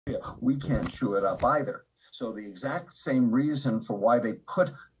we can't chew it up either. So the exact same reason for why they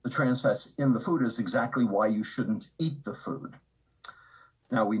put the trans fats in the food is exactly why you shouldn't eat the food.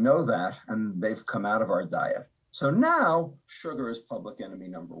 Now we know that, and they've come out of our diet. So now sugar is public enemy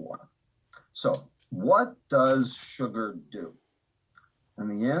number one. So what does sugar do? And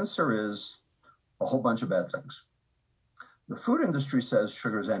the answer is a whole bunch of bad things. The food industry says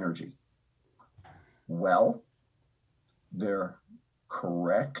sugar is energy. Well, they're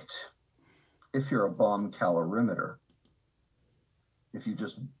correct if you're a bomb calorimeter. If you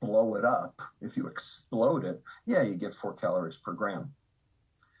just blow it up, if you explode it, yeah, you get 4 calories per gram.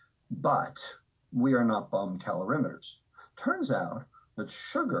 But we are not bomb calorimeters. Turns out that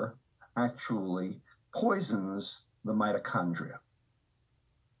sugar actually poisons the mitochondria.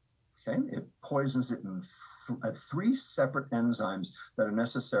 Okay, it poisons it in 3 separate enzymes that are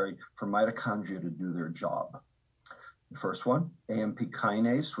necessary for mitochondria to do their job. The first one, AMP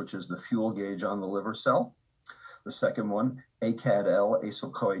kinase, which is the fuel gauge on the liver cell. The second one, ACAD-L,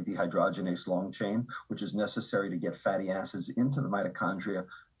 acyl-CoA dehydrogenase long chain, which is necessary to get fatty acids into the mitochondria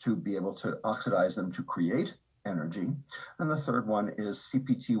to be able to oxidize them to create energy. And the third one is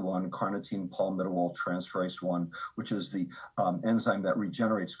CPT1, carnitine palmitoyl transferase 1, which is the enzyme that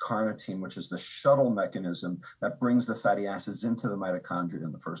regenerates carnitine, which is the shuttle mechanism that brings the fatty acids into the mitochondria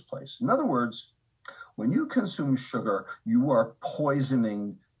in the first place. In other words, when you consume sugar, you are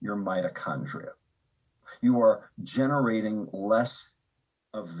poisoning your mitochondria. You are generating less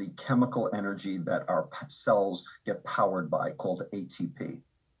of the chemical energy that our cells get powered by, called ATP.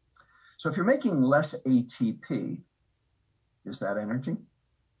 So if you're making less ATP, is that energy?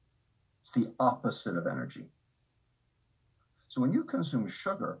 It's the opposite of energy. So when you consume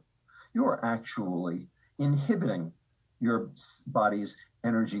sugar, you are actually inhibiting your body's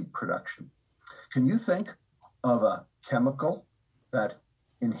energy production. Can you think of a chemical that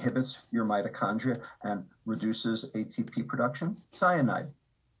inhibits your mitochondria and reduces ATP production? Cyanide.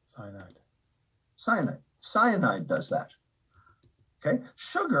 Cyanide does that. Okay,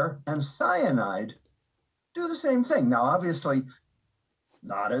 sugar and cyanide do the same thing. Now, obviously,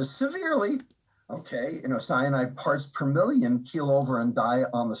 not as severely. Okay, cyanide parts per million keel over and die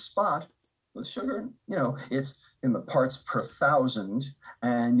on the spot. With sugar, it's in the parts per thousand,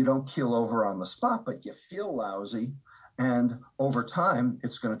 and you don't keel over on the spot, but you feel lousy, and over time,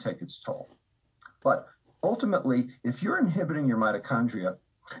 it's going to take its toll. But ultimately, if you're inhibiting your mitochondria,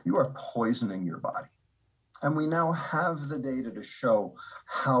 you are poisoning your body. And we now have the data to show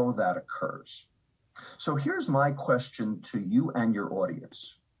how that occurs. So here's my question to you and your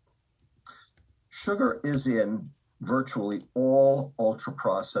audience. Sugar is in virtually all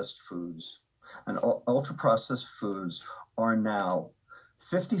ultra-processed foods, and ultra-processed foods are now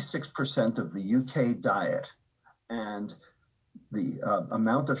 56% of the UK diet, and the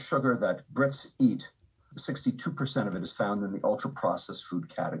amount of sugar that Brits eat, 62% of it is found in the ultra-processed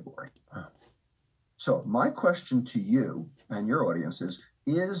food category. Wow. So my question to you and your audience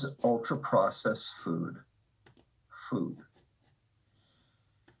is ultra-processed food food?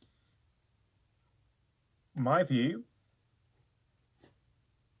 My view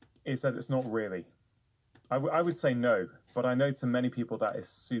is that it's not really. I would say no, but I know to many people that is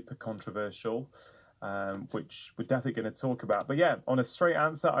super controversial, which we're definitely going to talk about. But yeah, on a straight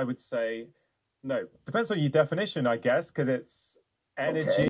answer, I would say no. Depends on your definition, I guess, because it's energy. Okay.